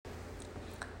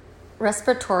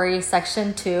Respiratory,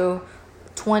 Section 2,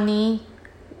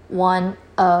 21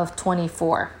 of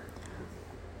 24.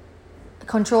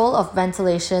 Control of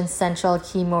ventilation central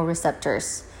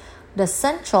chemoreceptors. The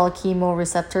central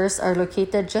chemoreceptors are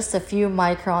located just a few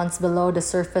microns below the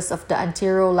surface of the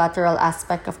anterolateral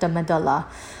aspect of the medulla.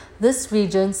 This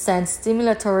region sends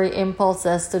stimulatory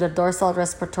impulses to the dorsal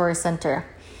respiratory center.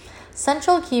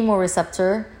 Central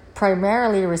chemoreceptor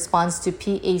primarily responds to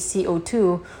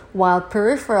PaCO2, while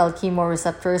peripheral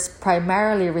chemoreceptors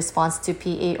primarily responds to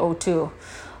PaO2.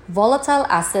 Volatile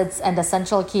acids and the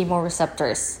central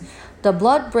chemoreceptors. The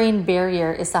blood-brain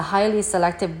barrier is a highly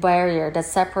selective barrier that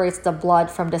separates the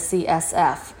blood from the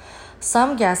CSF.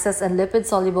 Some gases and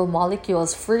lipid-soluble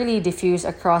molecules freely diffuse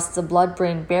across the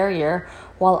blood-brain barrier,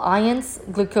 while ions,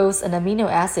 glucose, and amino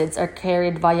acids are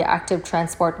carried via active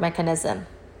transport mechanism.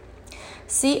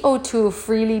 CO2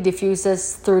 freely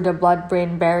diffuses through the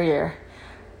blood-brain barrier.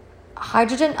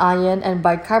 Hydrogen ion and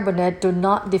bicarbonate do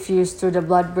not diffuse through the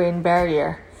blood-brain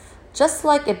barrier. Just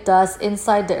like it does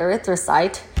inside the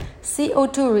erythrocyte,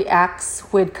 CO2 reacts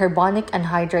with carbonic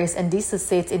anhydrase and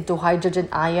dissociates into hydrogen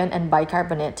ion and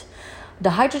bicarbonate.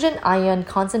 The hydrogen ion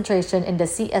concentration in the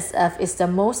CSF is the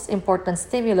most important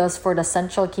stimulus for the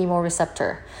central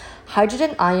chemoreceptor.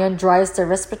 Hydrogen ion drives the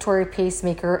respiratory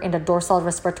pacemaker in the dorsal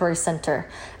respiratory center.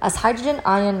 As hydrogen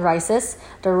ion rises,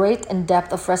 the rate and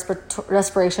depth of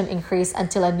respiration increase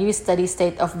until a new steady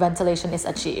state of ventilation is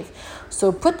achieved.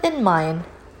 So put in mind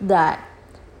that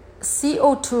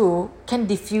CO2 can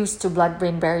diffuse to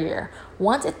blood-brain barrier.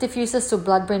 Once it diffuses to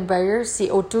blood-brain barrier,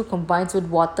 CO2 combines with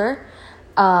water,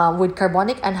 with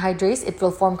carbonic anhydrase. It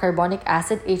will form carbonic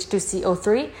acid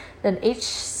H2CO3,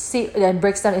 then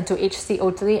breaks down into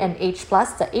HCO3 and H+.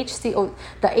 The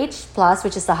H+,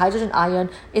 which is the hydrogen ion,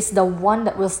 is the one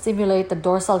that will stimulate the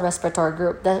dorsal respiratory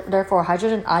group. Therefore,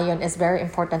 hydrogen ion is very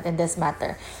important in this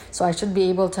matter. So I should be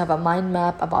able to have a mind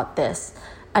map about this.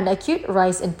 An acute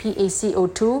rise in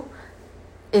PaCO2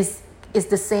 is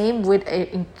the same with an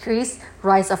increased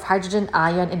rise of hydrogen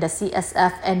ion in the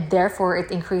CSF, and therefore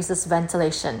it increases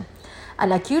ventilation.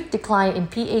 An acute decline in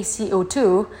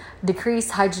PaCO2,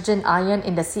 decreased hydrogen ion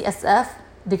in the CSF,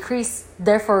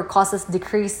 therefore causes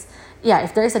decrease.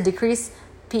 If there is a decrease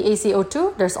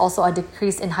PaCO2, there's also a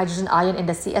decrease in hydrogen ion in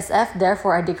the CSF,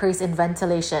 therefore a decrease in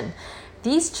ventilation.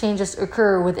 These changes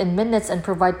occur within minutes and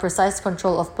provide precise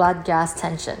control of blood gas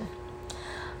tension.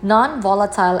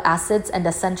 Non-volatile acids and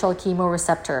the central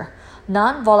chemoreceptor.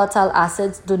 Non-volatile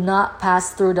acids do not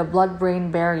pass through the blood-brain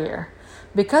barrier.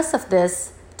 Because of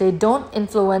this, they don't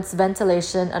influence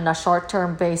ventilation on a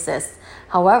short-term basis.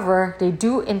 However, they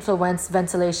do influence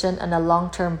ventilation on a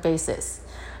long-term basis.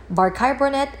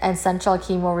 Bicarbonate and central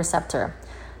chemoreceptor.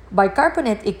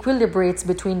 Bicarbonate equilibrates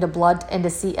between the blood and the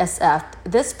CSF.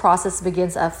 This process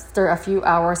begins after a few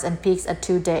hours and peaks at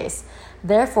 2 days.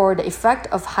 Therefore, the effect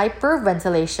of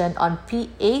hyperventilation on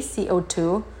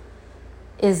PaCO2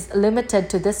 is limited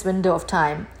to this window of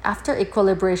time. After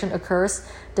equilibration occurs,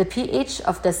 the pH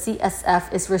of the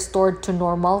CSF is restored to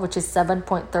normal, which is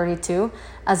 7.32,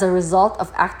 as a result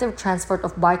of active transport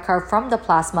of bicarb from the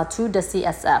plasma to the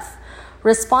CSF.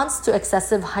 Response to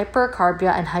excessive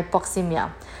hypercarbia and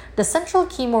hypoxemia. The central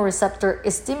chemoreceptor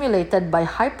is stimulated by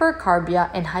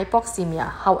hypercarbia and hypoxemia.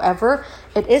 However,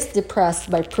 it is depressed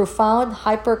by profound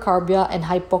hypercarbia and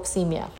hypoxemia.